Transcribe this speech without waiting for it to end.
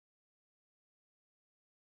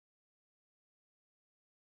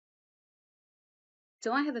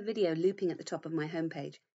So I have a video looping at the top of my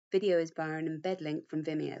homepage. Video is via an embed link from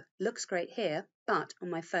Vimeo. Looks great here, but on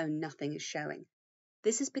my phone nothing is showing.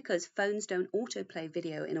 This is because phones don't autoplay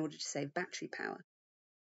video in order to save battery power.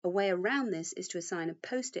 A way around this is to assign a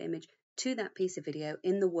poster image to that piece of video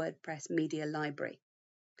in the WordPress media library.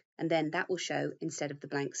 And then that will show instead of the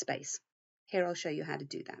blank space. Here I'll show you how to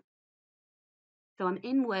do that. So I'm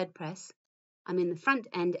in WordPress. I'm in the front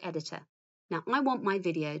end editor. Now I want my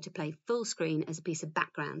video to play full screen as a piece of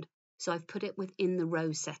background, so I've put it within the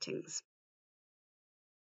row settings.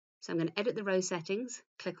 So I'm going to edit the row settings,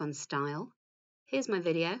 click on Style. Here's my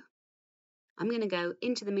video. I'm going to go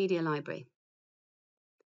into the media library.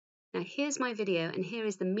 Now here's my video, and here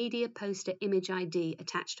is the media poster image ID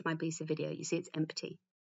attached to my piece of video. You see it's empty.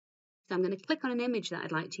 So I'm going to click on an image that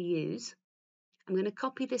I'd like to use. I'm going to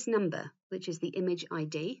copy this number, which is the image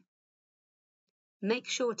ID. Make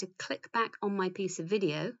sure to click back on my piece of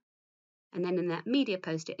video, and then in that media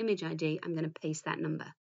poster image ID, I'm going to paste that number.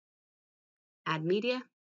 Add media,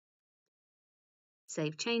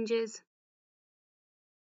 save changes.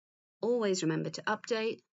 Always remember to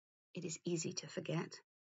update. It is easy to forget.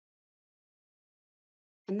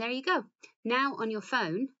 And there you go. Now on your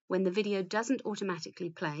phone, when the video doesn't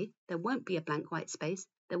automatically play, there won't be a blank white space.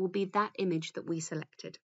 There will be that image that we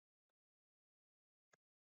selected.